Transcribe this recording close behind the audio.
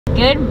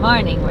Good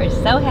morning. We're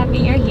so happy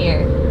you're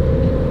here.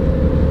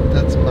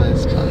 That's my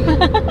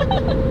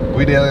style.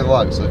 We daily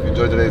vlog, so if you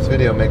enjoyed today's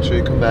video, make sure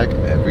you come back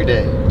every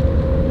day.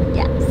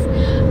 Yes.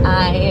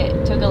 I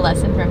took a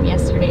lesson from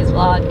yesterday's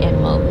vlog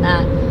and will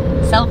not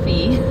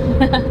selfie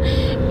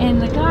in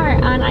the car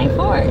on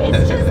I-4.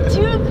 It's just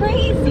too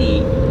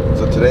crazy.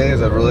 So today is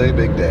a really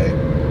big day.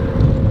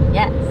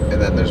 Yes. And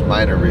then there's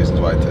minor reasons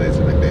why today's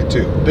a big day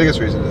too. The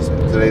biggest reason is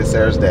today's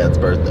Sarah's dad's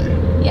birthday.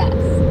 Yes.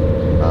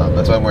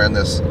 That's why I'm wearing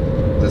this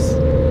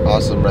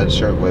awesome red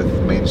shirt with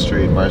Main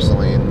Street,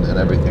 Marceline, and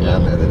everything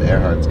on there that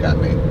Earhart's got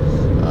me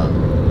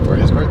for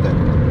his birthday.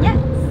 Yes.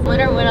 What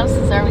else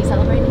are we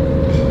celebrating?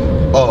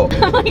 Oh.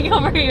 I'm like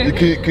over here.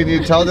 Can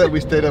you tell that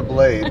we stayed up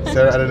late?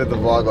 Sarah edited the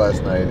vlog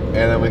last night, and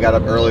then we got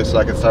up early so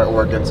I could start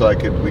working, so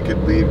we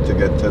could leave to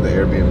get to the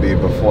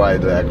Airbnb before I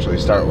had to actually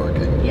start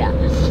working. Yeah.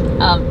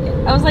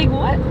 I was like,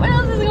 what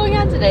else is going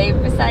on today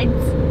besides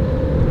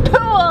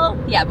pool?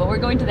 Yeah, but we're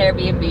going to the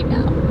Airbnb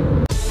now.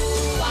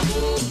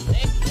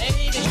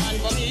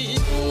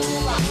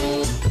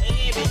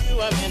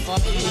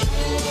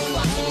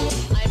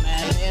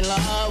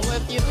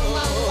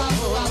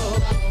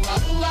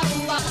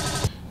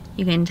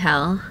 You can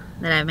tell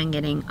that I've been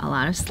getting a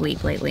lot of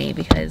sleep lately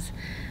because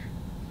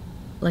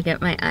look at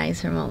my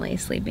eyes from only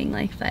sleeping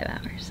like 5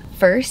 hours.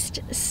 First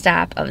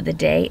stop of the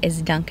day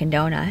is Dunkin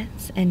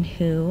Donuts. And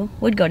who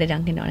would go to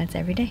Dunkin Donuts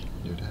every day?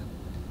 Your dad.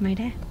 My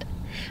dad.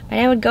 My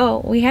dad would go.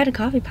 We had a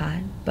coffee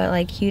pot, but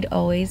like he'd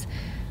always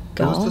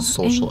go. It was the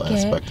social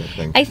aspect, I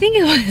think. I think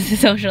it was the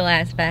social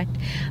aspect.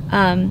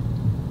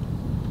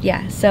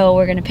 Yeah, so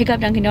we're gonna pick up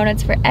Dunkin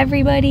Donuts for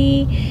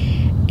everybody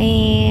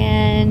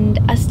and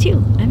us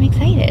too. I'm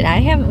excited.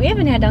 We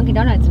haven't had Dunkin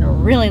Donuts in a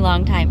really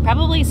long time,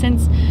 probably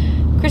since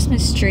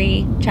Christmas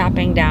tree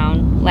chopping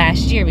down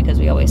last year, because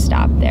we always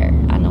stopped there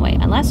on the way.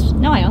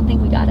 No, I don't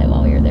think we got it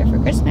while we were there for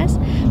Christmas,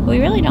 but we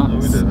really don't. Yeah,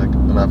 we did,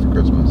 not for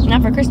Christmas.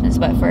 Not for Christmas,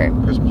 but for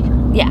Christmas tree.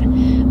 Yeah.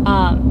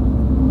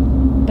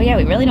 But yeah,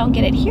 we really don't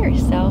get it here,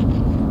 so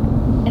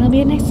it'll be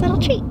a nice little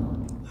treat.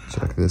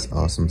 Check this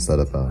awesome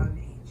setup out.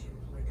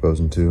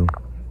 Frozen 2,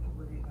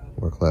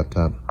 work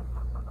laptop,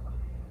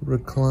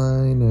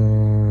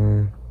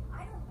 recliner.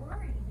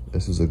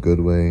 This is a good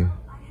way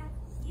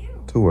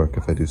to work,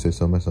 if I do say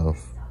so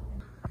myself.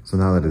 So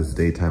now that it's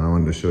daytime, I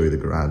wanted to show you the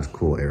garage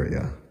pool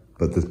area.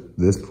 But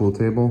this pool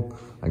table,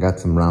 I got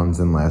some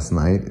rounds in last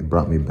night. It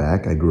brought me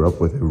back. I grew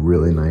up with a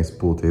really nice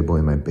pool table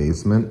in my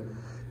basement,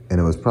 and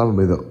it was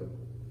probably the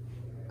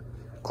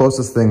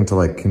closest thing to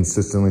like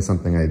consistently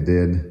something I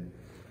did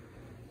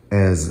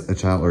as a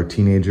child or a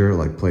teenager,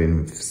 like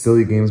playing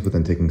silly games, but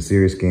then taking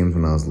serious games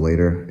when I was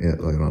later,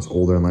 like when I was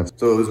older in life.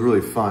 So it was really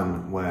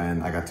fun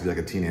when I got to be like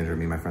a teenager.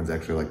 Me and my friends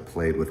actually like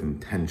played with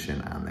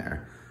intention on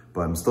there.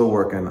 But I'm still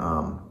working.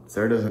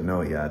 Sarah doesn't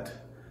know it yet,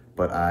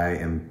 but I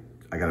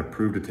got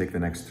approved to take the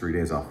next 3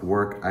 days off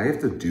work. I have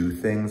to do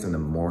things in the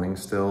morning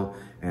still,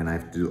 and I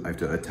have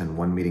to attend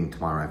one meeting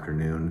tomorrow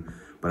afternoon,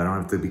 but I don't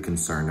have to be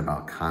concerned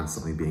about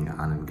constantly being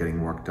on and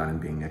getting work done and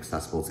being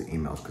accessible to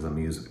emails, because I'm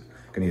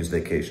gonna use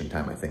vacation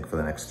time, I think, for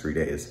the next 3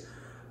 days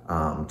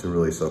to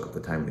really soak up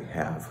the time we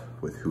have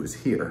with who is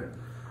here.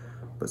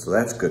 But so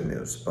that's good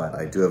news. But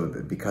I do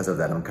have because of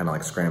that, I'm kind of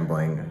like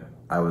scrambling.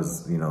 I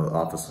was, the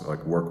office,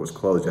 like work was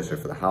closed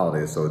yesterday for the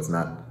holidays, so it's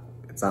not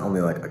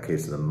only like a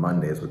case of the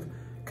Mondays with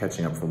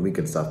catching up from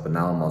weekend stuff, but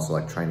now I'm also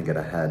like trying to get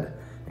ahead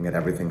and get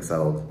everything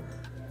settled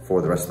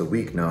for the rest of the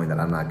week, knowing that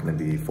I'm not going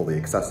to be fully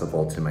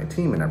accessible to my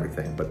team and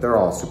everything. But they're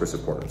all super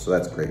supportive, so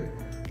that's great.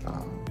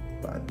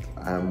 But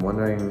I'm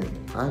wondering,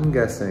 I'm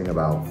guessing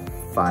about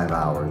 5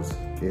 hours,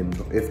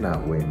 if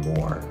not way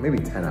more, maybe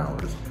 10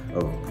 hours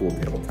of pool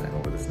table time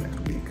over this next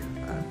week.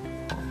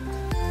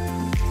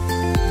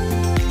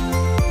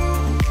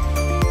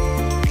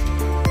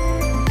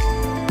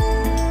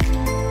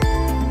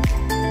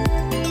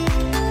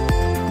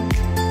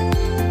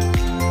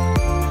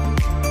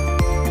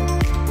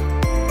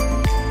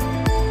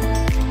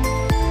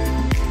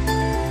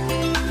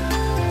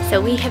 So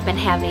we have been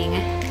having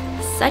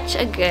such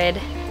a good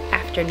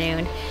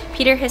afternoon.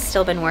 Peter has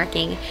still been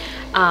working,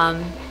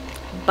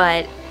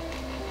 but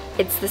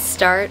it's the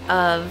start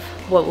of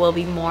what will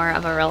be more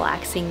of a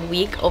relaxing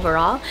week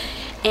overall.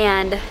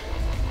 And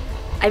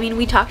I mean,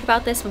 we talked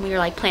about this when we were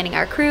like planning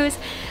our cruise.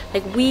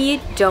 Like,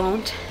 we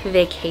don't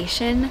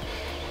vacation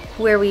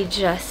where we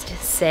just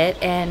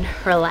sit and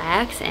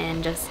relax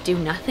and just do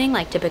nothing.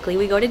 Like, typically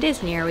we go to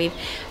Disney or we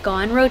go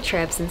on road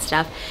trips and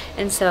stuff.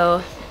 And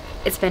so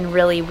it's been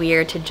really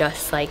weird to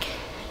just like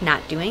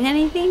not doing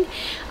anything.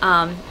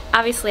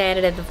 Obviously I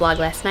edited the vlog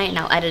last night and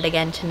I'll edit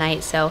again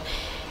tonight, so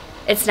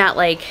it's not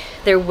like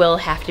there will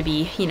have to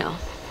be,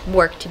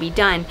 work to be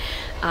done.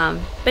 But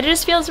it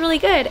just feels really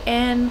good,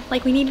 and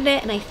like we needed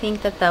it, and I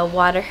think that the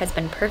water has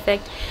been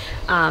perfect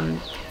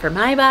for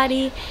my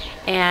body,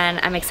 and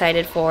I'm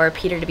excited for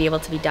Peter to be able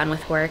to be done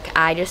with work.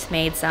 I just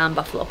made some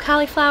buffalo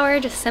cauliflower,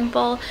 just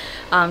simple,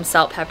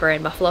 salt, pepper,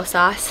 and buffalo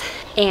sauce,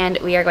 and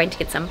we are going to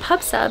get some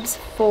pub subs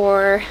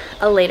for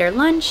a later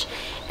lunch,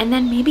 and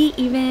then maybe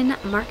even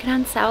Market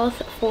on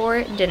South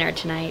for dinner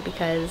tonight,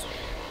 because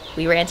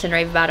we rant and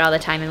rave about all the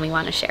time and we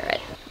want to share it.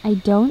 I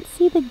don't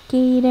see the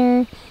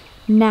gator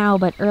now,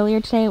 but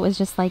earlier today it was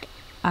just like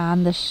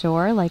on the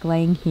shore, like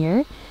laying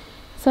here.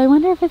 So I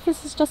wonder if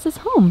this is just his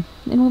home,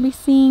 and we'll be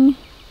seeing,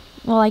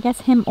 well, I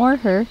guess him or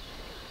her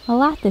a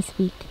lot this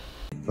week.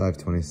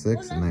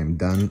 5:26 and I'm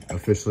done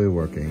officially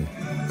working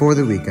for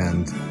the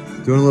weekend.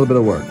 Doing a little bit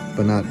of work,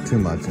 but not too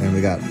much. And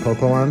we got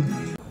Coco on.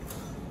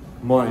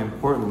 More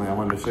importantly, I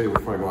wanted to show you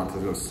before I go out to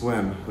go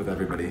swim with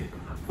everybody.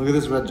 Look at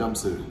this red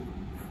jumpsuit.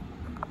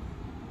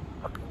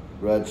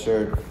 Red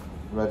shirt,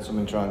 red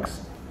swimming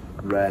trunks,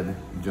 red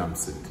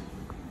jumpsuit.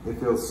 It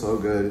feels so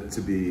good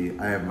to be,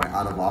 I have my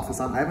out of office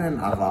on. I haven't had an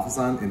out of office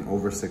on in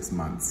over 6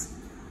 months.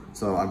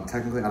 So I'm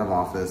technically out of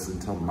office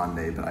until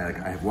Monday, but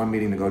I have one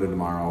meeting to go to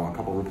tomorrow, a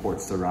couple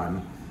reports to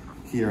run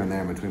here and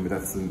there in between, but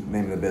that's the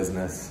name of the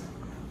business.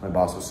 My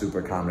boss was super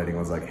accommodating,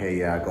 was like, hey,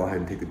 yeah, go ahead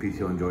and take the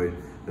PTO, enjoy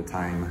the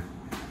time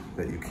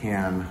that you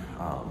can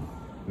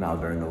now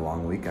during the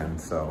long weekend.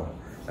 So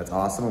that's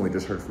awesome. And we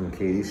just heard from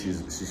Katie,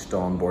 she's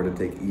still on board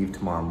to take Eve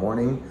tomorrow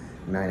morning,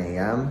 9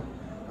 a.m.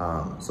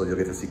 So you'll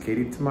get to see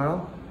Katie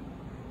tomorrow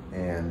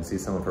and see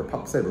some of her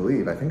pups, I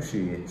believe. I think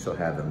she'll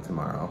have them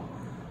tomorrow.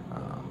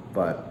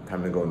 But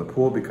having to go in the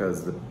pool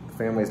because the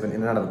family's been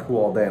in and out of the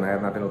pool all day and I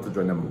have not been able to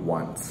join them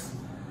once.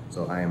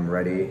 So I am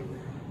ready.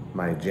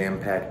 My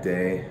jam-packed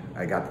day.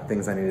 I got the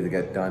things I needed to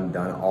get done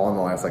all in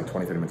the last like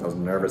 20, 30 minutes. I was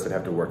nervous I'd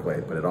have to work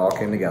late, but it all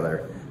came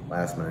together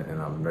last minute and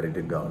I'm ready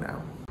to go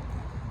now.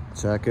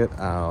 Check it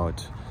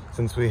out.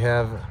 Since we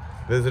have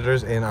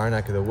visitors in our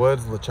neck of the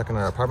woods, checking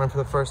our apartment for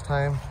the first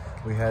time,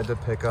 we had to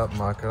pick up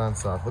Market on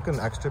South. Looking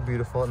extra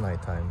beautiful at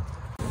nighttime.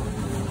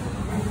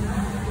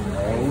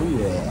 Oh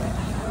yeah.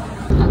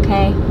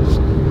 Okay,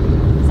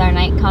 as our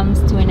night comes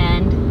to an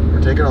end.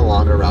 We're taking a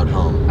longer route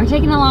home. We're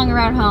taking a longer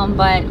route home,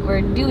 but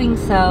we're doing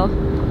so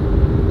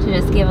to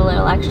just give a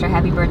little extra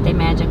happy birthday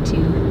magic to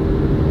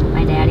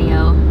my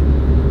daddy-o.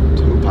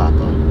 To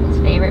Papa. His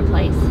favorite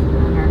place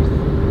on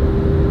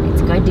earth.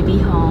 It's good to be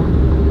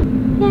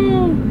home.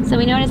 Yay! So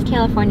we noticed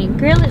California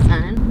Grill is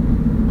on.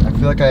 I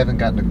feel like I haven't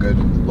gotten a good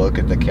look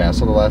at the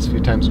castle the last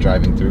few times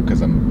driving through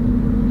because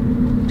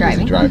I'm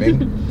driving.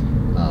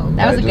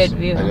 That was a good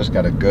view. I just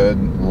got a good,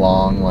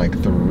 long, like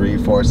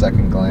 3-4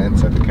 second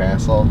glance at the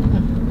castle.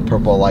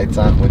 Purple lights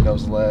on,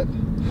 windows lit.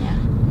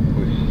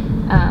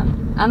 Yeah.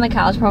 On the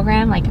college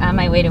program, like on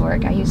my way to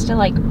work, I used to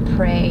like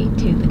pray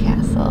to the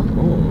castle.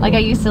 Ooh. Like I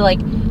used to like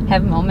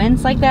have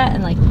moments like that,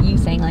 and like you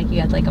saying like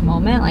you had like a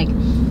moment, like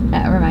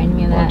that reminded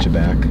me of that. Watch it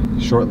back.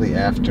 Shortly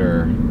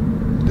after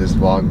this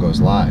vlog goes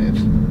live,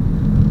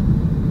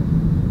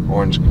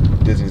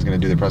 Disney's going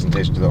to do the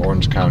presentation to the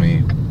Orange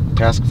County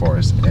Task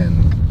Force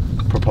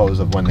and propose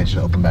of when they should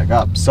open back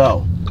up.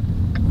 So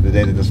the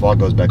day that this vlog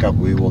goes back up,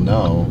 we will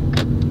know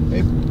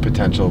a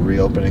potential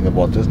reopening of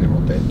Walt Disney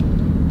World date.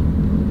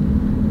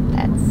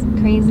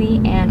 That's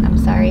crazy, and I'm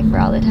sorry for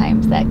all the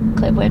times that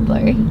clip went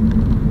blurry.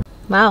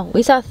 Wow,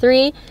 we saw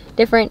 3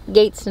 different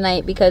gates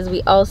tonight because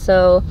we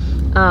also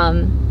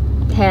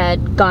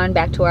had gone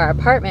back to our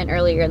apartment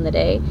earlier in the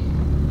day,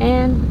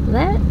 and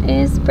that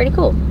is pretty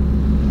cool.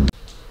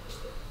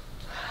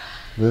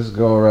 This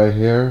girl right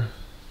here,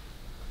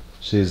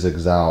 she's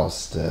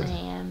exhausted. I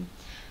am.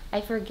 I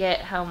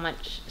forget how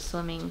much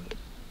swimming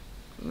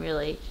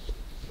really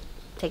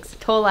takes a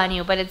toll on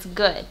you, but it's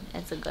good.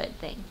 It's a good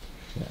thing.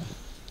 Yeah.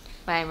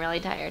 But I'm really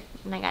tired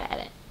and I gotta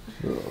edit.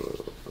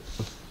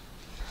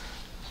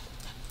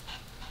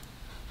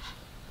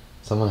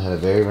 Someone had a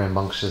very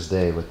rambunctious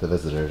day with the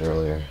visitors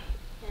earlier.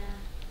 Yeah.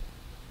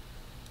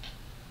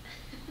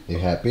 You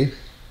happy?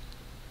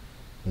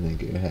 I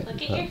think you're happy.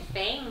 Look at your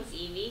fangs,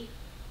 Evie.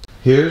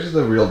 Here's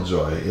the real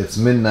joy. It's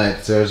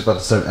midnight. Sarah's about to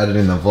start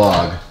editing the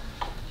vlog.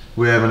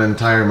 We have an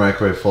entire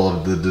microwave full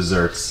of the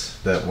desserts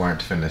that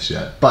weren't finished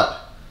yet. But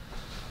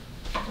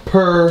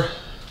per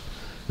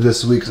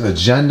this week's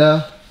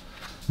agenda,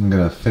 I'm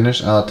gonna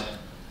finish out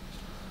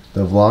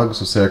the vlog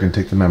so Sarah can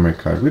take the memory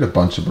card. We had a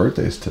bunch of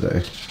birthdays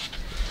today.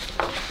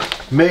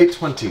 May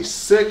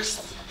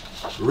 26th,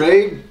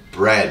 Ray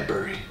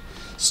Bradbury.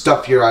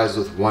 Stuff your eyes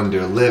with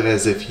wonder. Live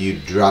as if you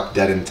drop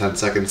dead in 10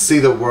 seconds. See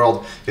the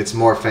world. It's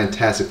more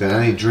fantastic than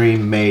any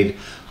dream made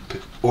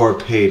or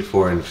paid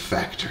for in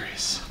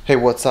factories. Hey,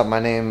 what's up? My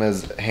name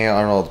is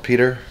Arndold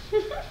Peter.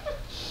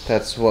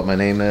 That's what my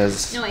name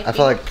is. No, I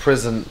feel like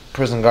prison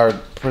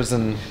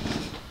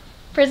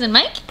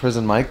Mike?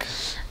 Prison Mike?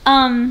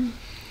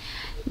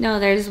 No,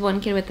 there's one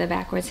kid with the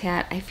backwards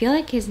hat. I feel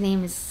like his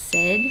name is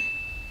Sid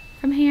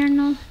from Hey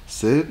Arnold.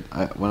 Sid?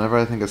 Whenever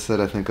I think of Sid,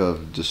 I think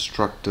of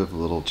destructive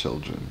little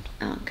children.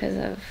 Oh, because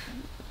of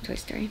Toy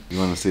Story. You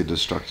want to see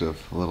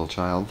destructive little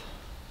child?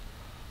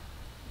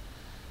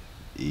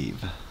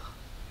 Eve.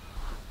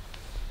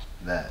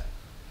 That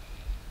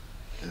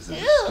is a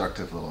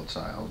destructive little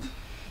child.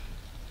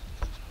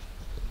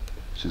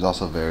 She's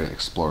also very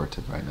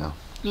explorative right now.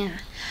 Yeah.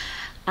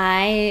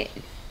 I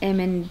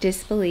am in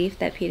disbelief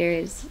that Peter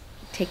is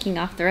taking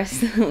off the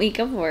rest of the week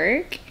of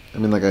work. I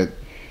mean, like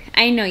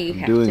I know you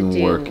have to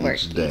do work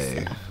each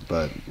day, stuff,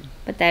 but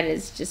that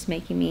is just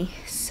making me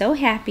so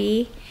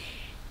happy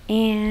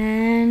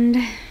And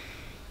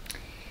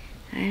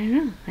I don't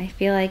know, I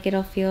feel like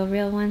it'll feel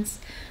real once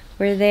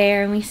we're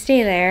there and we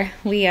stay there.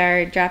 We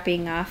are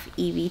dropping off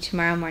Evie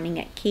tomorrow morning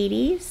at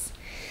Katie's.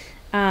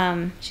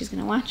 She's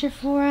gonna watch her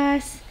for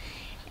us,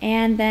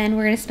 and then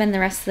we're gonna spend the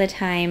rest of the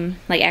time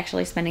like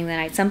actually spending the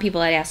night. Some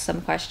people had asked some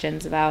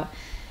questions about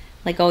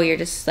like, oh, you're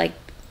just like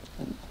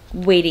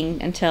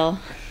waiting until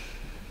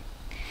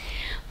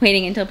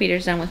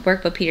Peter's done with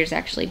work, but Peter's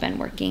actually been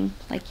working,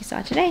 like you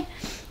saw today,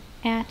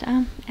 at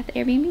the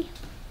Airbnb.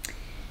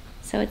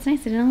 So it's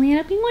nice that it only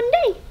ended up being 1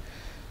 day.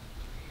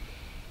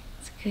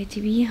 It's good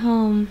to be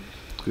home.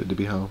 Good to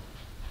be home.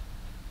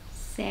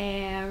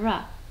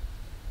 Sarah.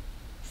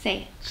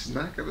 Say it. She's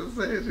not gonna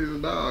say it, she's a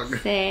dog.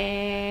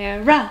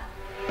 Sarah.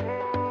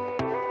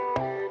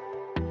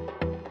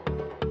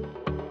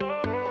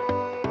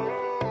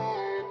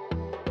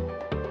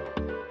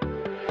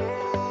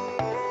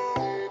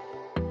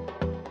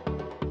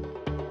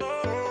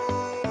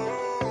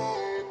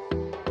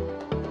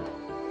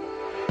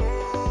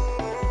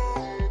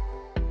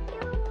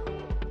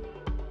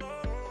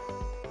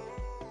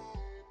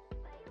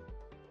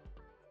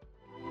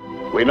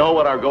 We know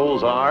what our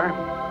goals are.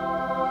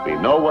 We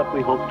know what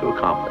we hope to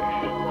accomplish.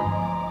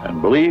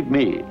 And believe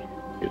me,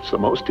 it's the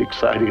most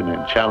exciting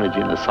and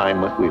challenging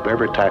assignment we've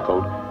ever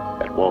tackled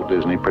at Walt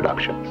Disney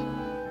Productions.